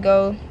 I'll probably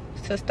go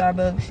to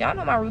Starbucks. Y'all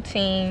know my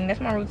routine. That's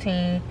my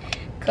routine.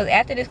 Because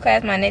after this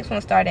class, my next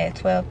one started at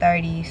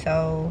 12:30,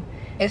 so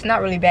it's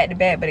not really back to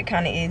back, but it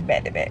kind of is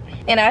back to back.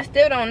 And I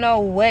still don't know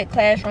what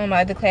classroom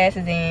my other class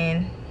is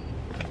in.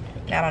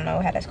 I don't know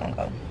how that's gonna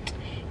go.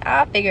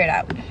 I'll figure it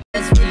out.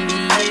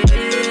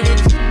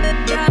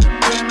 Gotta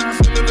pay my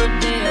favorite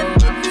deal.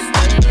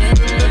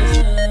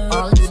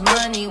 All this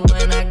money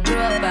when I grew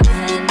up, I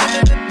had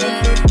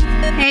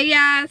nothing. Hey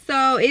y'all,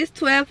 so it's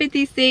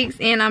 12:56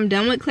 and I'm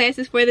done with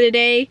classes for the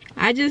day.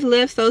 I just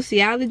left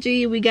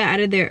sociology. We got out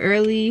of there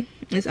early.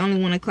 It's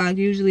only 1 o'clock.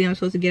 Usually I'm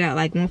supposed to get out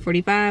like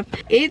 1:45.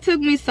 It took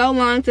me so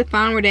long to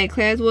find where that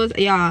class was.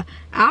 Y'all,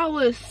 I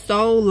was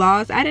so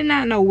lost. I did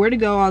not know where to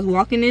go. I was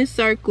walking in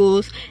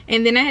circles,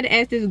 and then I had to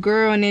ask this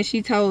girl, and then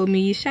she told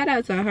me, shout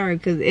out to her,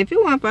 because if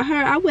it weren't for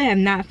her, I would have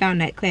not found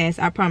that class.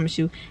 I promise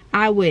you,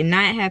 I would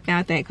not have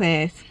found that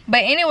class.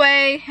 But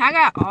anyway, I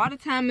got all the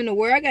time in the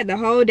world. I got the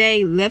whole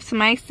day left to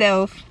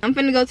myself. I'm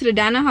finna go to the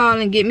dining hall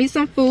and get me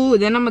some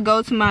food. Then I'm gonna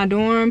go to my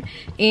dorm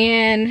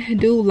and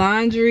do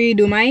laundry,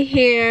 do my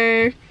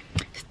hair,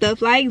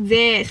 stuff like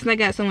that, since I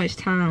got so much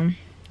time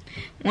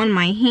on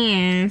my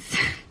hands.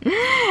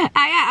 I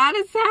got all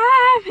the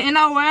time in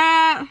the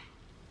world.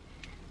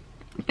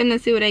 I'm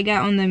finna see what they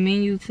got on the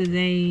menu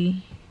today.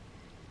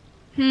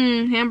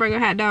 Hamburger,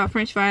 hot dog,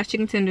 french fries,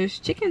 chicken tenders.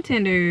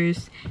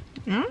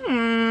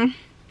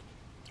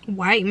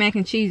 White mac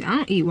and cheese. I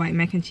don't eat white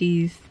mac and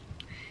cheese.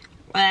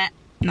 What?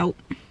 Nope.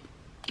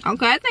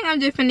 Okay, I think I'm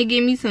just finna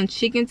give me some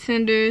chicken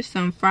tenders,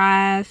 some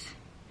fries,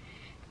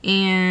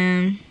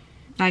 and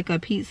like a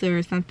pizza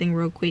or something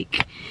real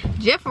quick.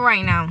 Just for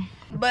right now.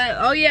 But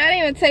oh yeah, I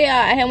didn't even tell y'all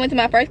I had went to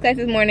my first class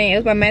this morning. It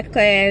was my math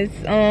class.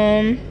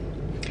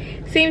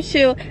 Seems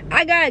chill.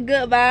 I got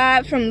good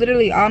vibes from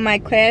literally all my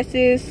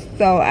classes.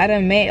 So I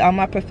done met all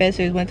my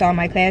professors, went to all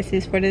my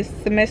classes for this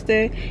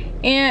semester,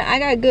 and I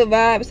got good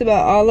vibes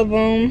about all of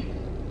them.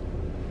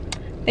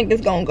 I think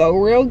it's gonna go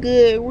real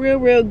good,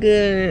 real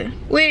good.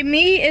 With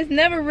me, it's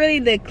never really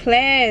the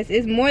class,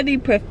 it's more the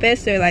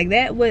professor. Like,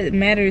 that what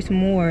matters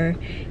more.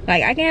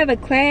 Like, I can have a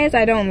class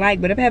I don't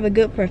like, but if I have a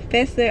good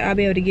professor, I'll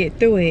be able to get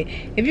through it.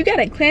 If you got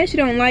a class you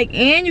don't like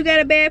and you got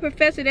a bad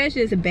professor, that's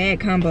just a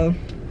bad combo.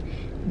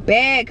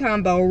 Bad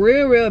combo,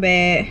 real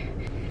bad.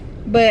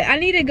 But I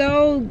need to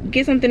go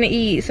get something to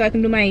eat so I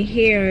can do my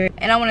hair,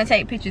 and I want to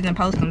take pictures and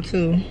post them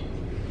too.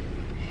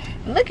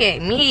 Look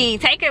at me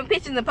taking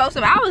pictures and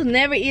posting. I was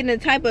never even the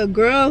type of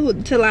girl who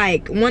to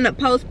like want to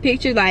post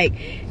pictures. Like,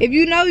 if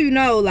you know, you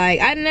know.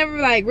 Like, I never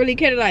like really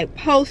cared to like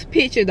post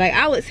pictures. Like,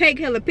 I would take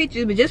hella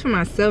pictures, but just for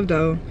myself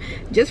though.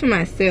 Just for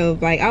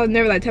myself. Like, I was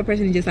never like the type of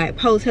person to just like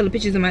post hella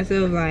pictures of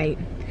myself. Like,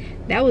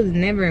 that was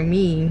never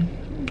me.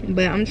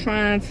 But I'm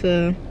trying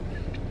to,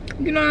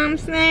 you know what I'm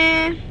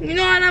saying? You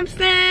know what I'm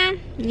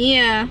saying?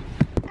 Yeah.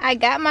 I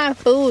got my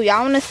food.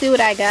 Y'all want to see what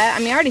I got? I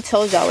mean, I already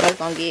told y'all what I was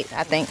gonna get,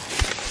 I think.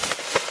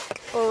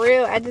 For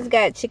real, I just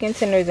got chicken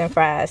tenders and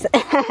fries.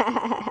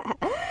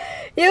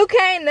 You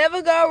can't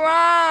never go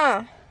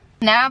wrong.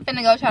 Now I'm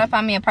finna go try to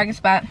find me a parking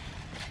spot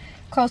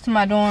close to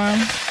my dorm,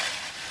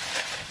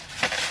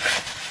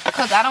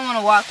 cause I don't want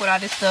to walk with all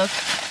this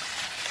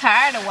stuff.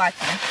 Tired of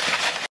watching.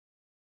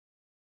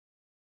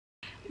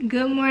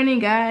 Good morning,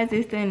 guys.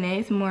 It's the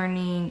next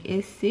morning.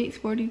 It's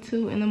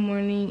 6:42 in the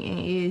morning and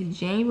it's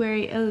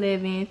January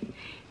 11th.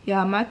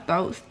 Y'all, my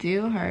throat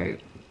still hurt.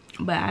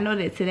 But I know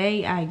that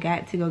today I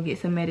got to go get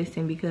some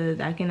medicine because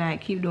I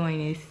cannot keep doing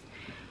this.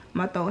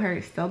 My throat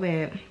hurts so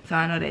bad. So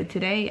I know that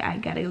today I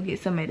gotta go get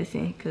some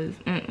medicine because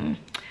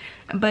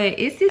But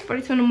it's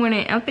 6:42 in the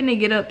morning. I'm finna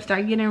get up,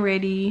 start getting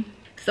ready.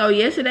 So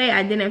yesterday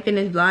I didn't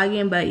finish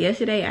vlogging, but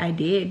yesterday I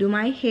did do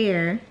my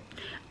hair.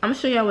 I'm gonna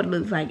show y'all what it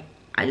looks like.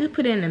 I just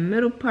put it in the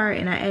middle part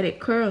and I added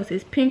curls.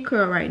 It's pin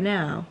curl right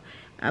now.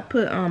 I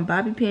put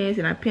bobby pins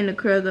and I pinned the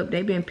curls up.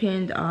 They've been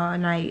pinned all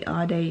night,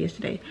 all day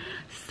yesterday.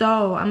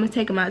 So I'm gonna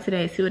take them out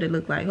today and see what it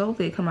look like.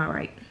 Hopefully it come out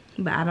right,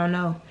 but I don't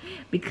know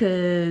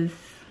because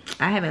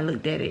I haven't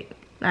looked at it.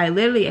 Like,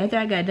 literally after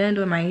I got done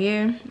doing my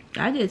hair,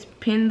 I just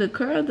pinned the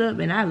curls up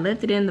and I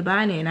left it in the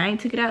bonnet and I ain't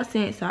took it out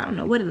since. So I don't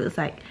know what it looks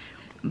like,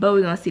 but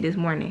we're gonna see this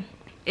morning.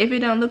 If it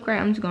don't look right,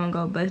 I'm just gonna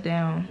go bust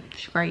down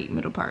straight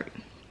middle part.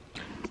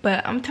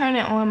 But I'm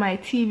turning on my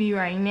TV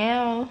right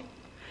now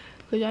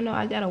because y'all know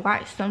I gotta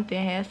watch something,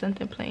 have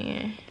something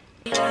playing.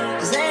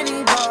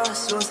 Zany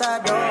boss,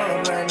 suicide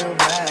door, brand new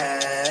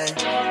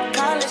bag.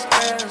 College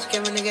girls,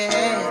 give a nigga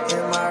head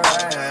in my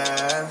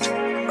ride.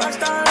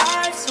 Rockstar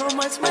life, so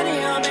much money,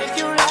 I'll make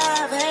you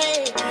laugh.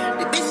 Hey,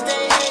 the bitch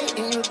they hate,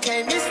 and you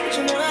can't miss what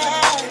you never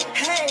had.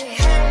 Hey,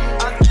 hey,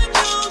 off the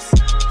juice,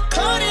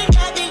 coding,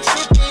 I be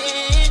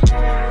tripping.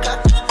 Got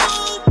the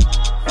coupe,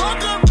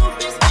 walker roof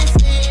is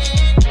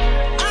missing.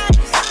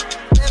 Ice,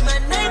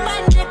 lemonade, my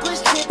neck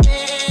was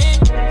tripping.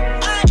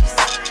 Ice,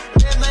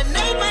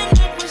 lemonade, my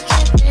neck was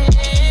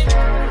tripping.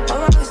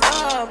 Oh,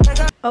 stop,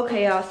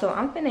 Okay, y'all, so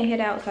I'm finna head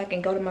out so I can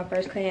go to my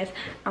first class.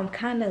 I'm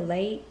kind of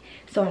late,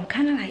 so I'm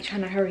kind of like trying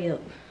to hurry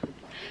up.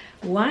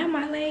 Why am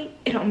I late?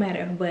 It don't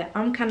matter, but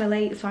I'm kind of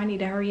late, so I need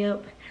to hurry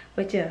up.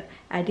 But yeah,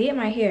 I did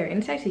my hair and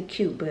it's actually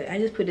cute, but I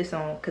just put this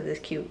on because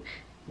it's cute.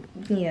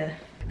 Yeah.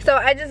 So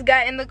I just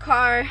got in the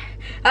car.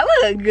 I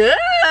look good.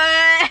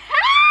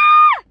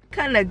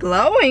 Kind of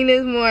glowing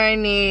this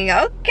morning.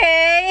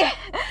 Okay.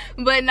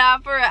 But nah,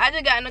 for real, I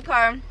just got in the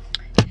car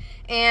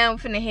And I'm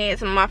finna head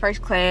to my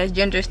first class,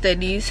 gender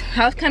studies.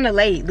 I was kind of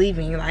late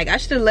leaving. Like, I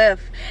should have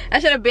left. I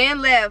should have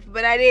been left,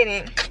 but I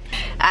didn't.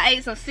 I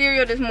ate some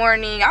cereal this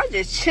morning. I was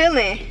just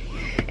chilling.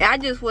 And I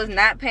just was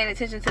not paying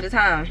attention to the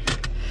time.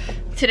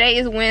 Today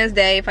is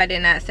Wednesday, if I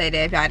did not say that,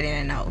 if y'all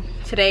didn't know.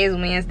 Today is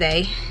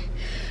Wednesday.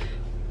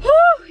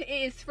 Whew, it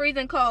is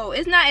freezing cold.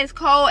 It's not as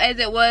cold as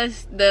it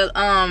was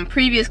the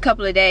previous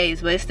couple of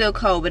days, but it's still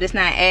cold, but it's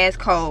not as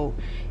cold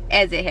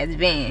as it has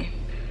been.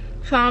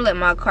 Trying to let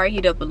my car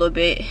heat up a little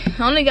bit.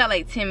 I only got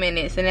like 10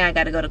 minutes and then I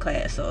gotta go to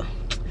class, so.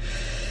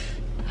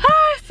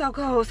 So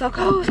cold, so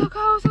cold, so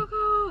cold, so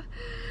cold.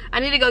 I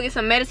need to go get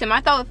some medicine.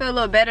 My throat would feel a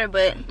little better,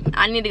 but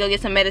I need to go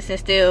get some medicine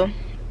still.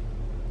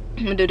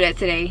 I'm gonna do that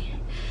today.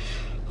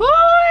 Woo,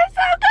 it's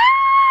so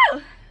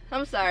cold!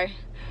 I'm sorry.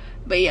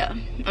 But yeah,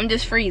 I'm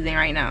just freezing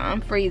right now.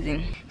 I'm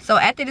freezing. So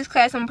after this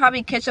class, I'm gonna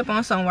probably catch up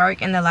on some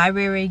work in the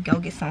library, go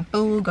get some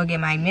food, go get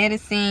my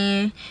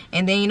medicine.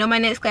 And then, you know, my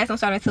next class don't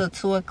start until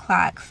 2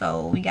 o'clock.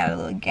 So we got a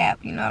little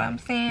gap, you know what I'm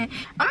saying?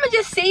 I'm gonna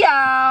just see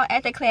y'all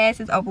after class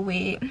is over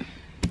with.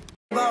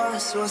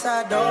 Boss,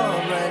 suicide door,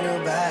 brand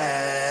new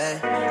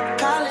bag.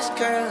 College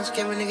girls,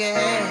 give a nigga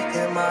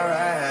head in my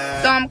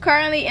ride. So I'm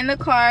currently in the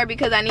car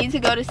because I need to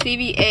go to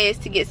CVS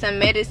to get some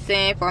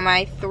medicine for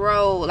my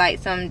throat, like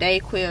some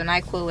Dayquil,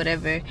 NyQuil,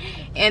 whatever.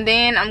 And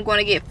then I'm going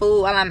to get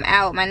food while I'm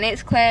out. My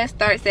next class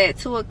starts at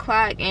 2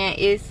 o'clock and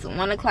it's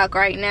 1 o'clock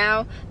right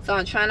now. So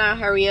I'm trying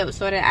to hurry up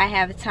so that I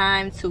have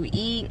time to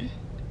eat.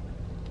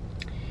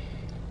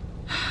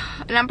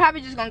 And I'm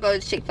probably just going to go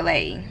to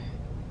Chick-fil-A.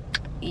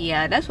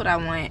 Yeah, that's what I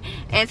want.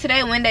 And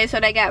today Wednesday,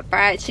 so they got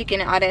fried chicken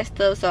and all that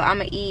stuff. So I'm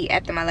gonna eat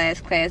after my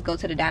last class, go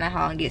to the dining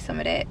hall and get some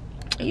of that.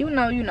 You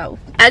know.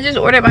 I just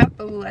ordered my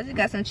food. I just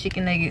got some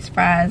chicken nuggets,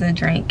 fries, a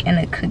drink, and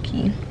a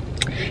cookie.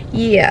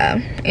 Yeah,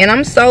 and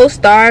I'm so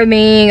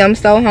starving. I'm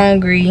so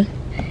hungry.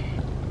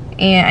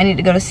 And I need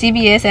to go to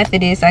CVS after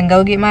this. I can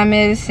go get my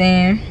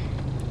medicine.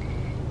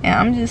 And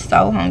I'm just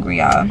so hungry,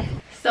 y'all.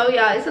 So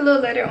y'all, it's a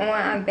little later on.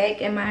 I'm back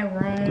in my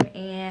room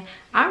and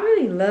I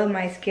really love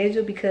my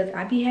schedule because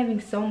I be having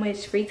so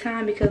much free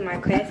time because my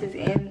class is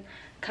in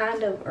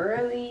kind of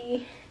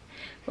early.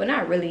 Well,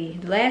 not really.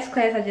 The last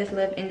class I just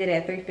left ended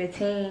at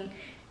 3:15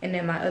 and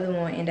then my other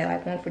one ended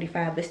at like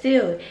 1:45. But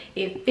still,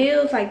 it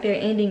feels like they're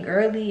ending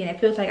early and it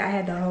feels like I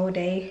had the whole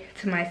day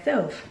to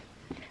myself.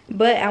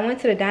 But I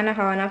went to the dining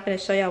hall and I'm finna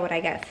show y'all what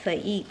I got to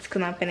eat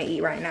because I'm finna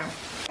eat right now.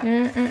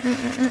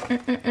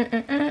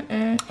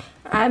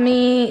 I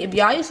mean, if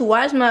y'all used to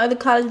watch my other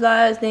college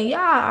vlogs, then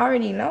y'all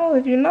already know.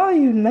 If you know,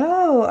 you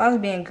know. I was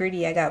being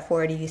greedy. I got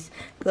 4 of these.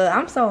 But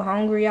I'm so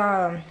hungry,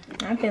 y'all.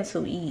 I'm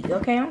finna eat,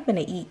 okay? I'm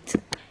finna eat.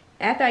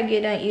 After I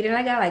get done eating,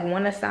 I got like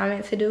 1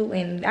 assignment to do.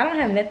 And I don't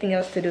have nothing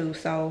else to do.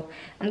 So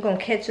I'm gonna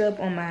catch up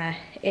on my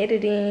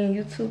editing,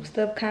 YouTube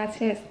stuff,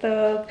 content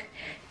stuff.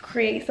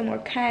 Create some more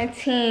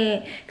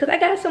content because I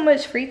got so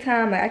much free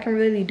time, like I can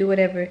really do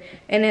whatever.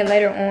 And then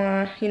later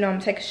on, you know, I'm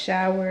gonna take a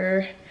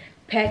shower,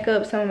 pack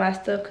up some of my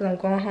stuff because I'm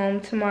going home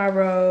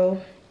tomorrow.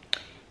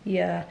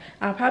 Yeah,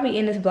 I'll probably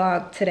end this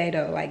vlog today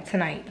though, like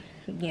tonight.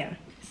 Yeah,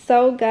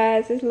 so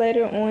guys, it's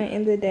later on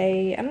in the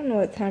day. I don't know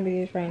what time it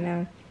is right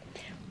now,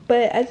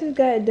 but I just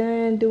got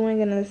done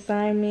doing an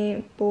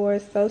assignment for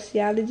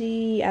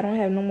sociology. I don't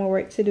have no more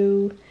work to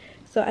do,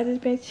 so I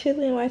just been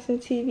chilling, watching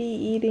TV,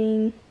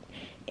 eating.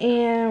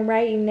 And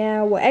right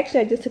now, well,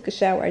 actually I just took a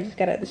shower. I just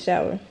got out of the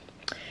shower,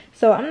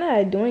 so I'm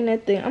not doing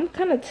nothing. I'm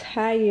kind of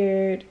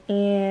tired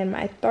and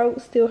my throat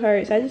still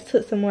hurts. I just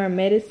took some more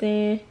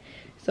medicine,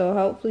 so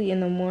hopefully in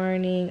the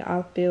morning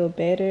I'll feel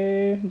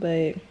better.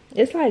 But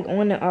it's like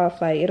on and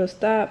off, like it'll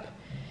stop.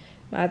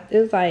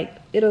 It's like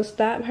it'll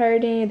stop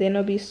hurting, then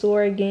it'll be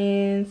sore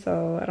again.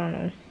 So I don't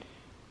know,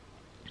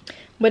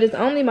 but it's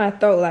only my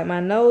throat. Like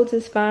my nose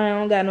is fine. I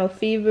don't got no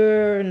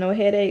fever, no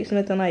headaches,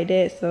 nothing like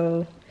that.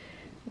 So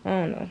I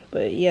don't know,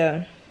 but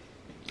yeah.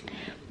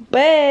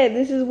 But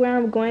this is where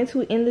I'm going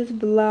to end this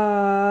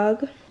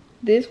vlog.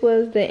 This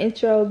was the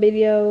intro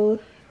video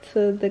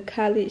to the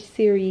college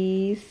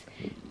series.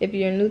 If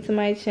you're new to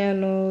my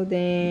channel,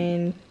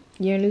 then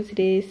you're new to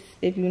this.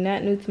 If you're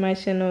not new to my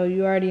channel,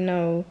 you already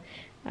know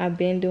I've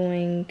been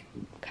doing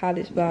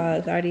college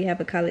vlogs. I already have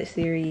a college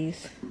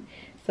series.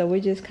 So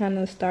we're just kind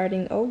of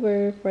starting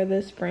over for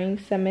the spring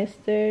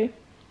semester.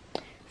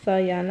 So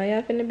y'all know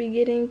y'all finna be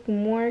getting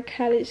more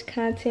college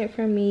content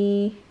from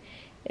me.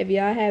 If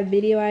y'all have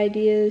video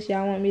ideas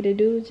y'all want me to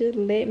do, just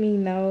let me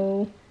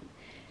know.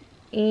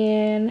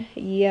 And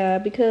yeah,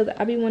 because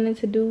I be wanting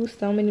to do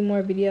so many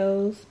more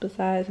videos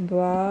besides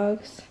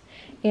vlogs.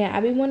 And I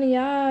be wanting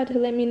y'all to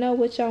let me know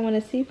what y'all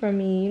want to see from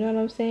me. You know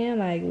what I'm saying?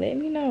 Like, let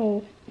me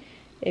know.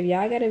 If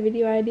y'all got a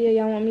video idea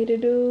y'all want me to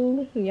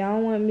do,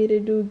 y'all want me to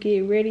do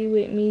get ready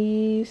with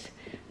me's,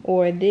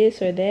 or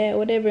this or that,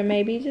 whatever it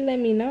may be, just let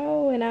me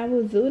know and I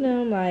will do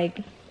them.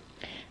 Like,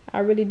 I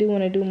really do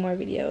want to do more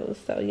videos,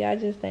 so y'all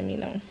just let me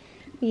know.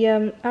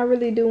 Yeah, I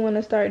really do want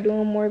to start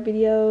doing more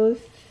videos,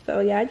 so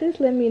y'all just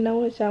let me know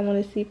what y'all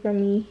want to see from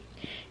me.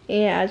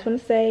 And I just want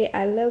to say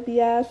I love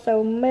y'all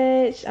so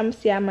much. I'm gonna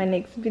see y'all in my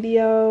next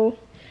video.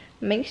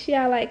 Make sure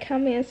y'all like,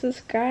 comment, and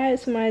subscribe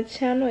to my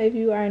channel if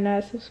you are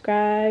not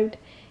subscribed.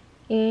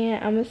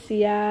 And I'm gonna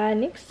see y'all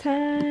next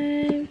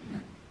time.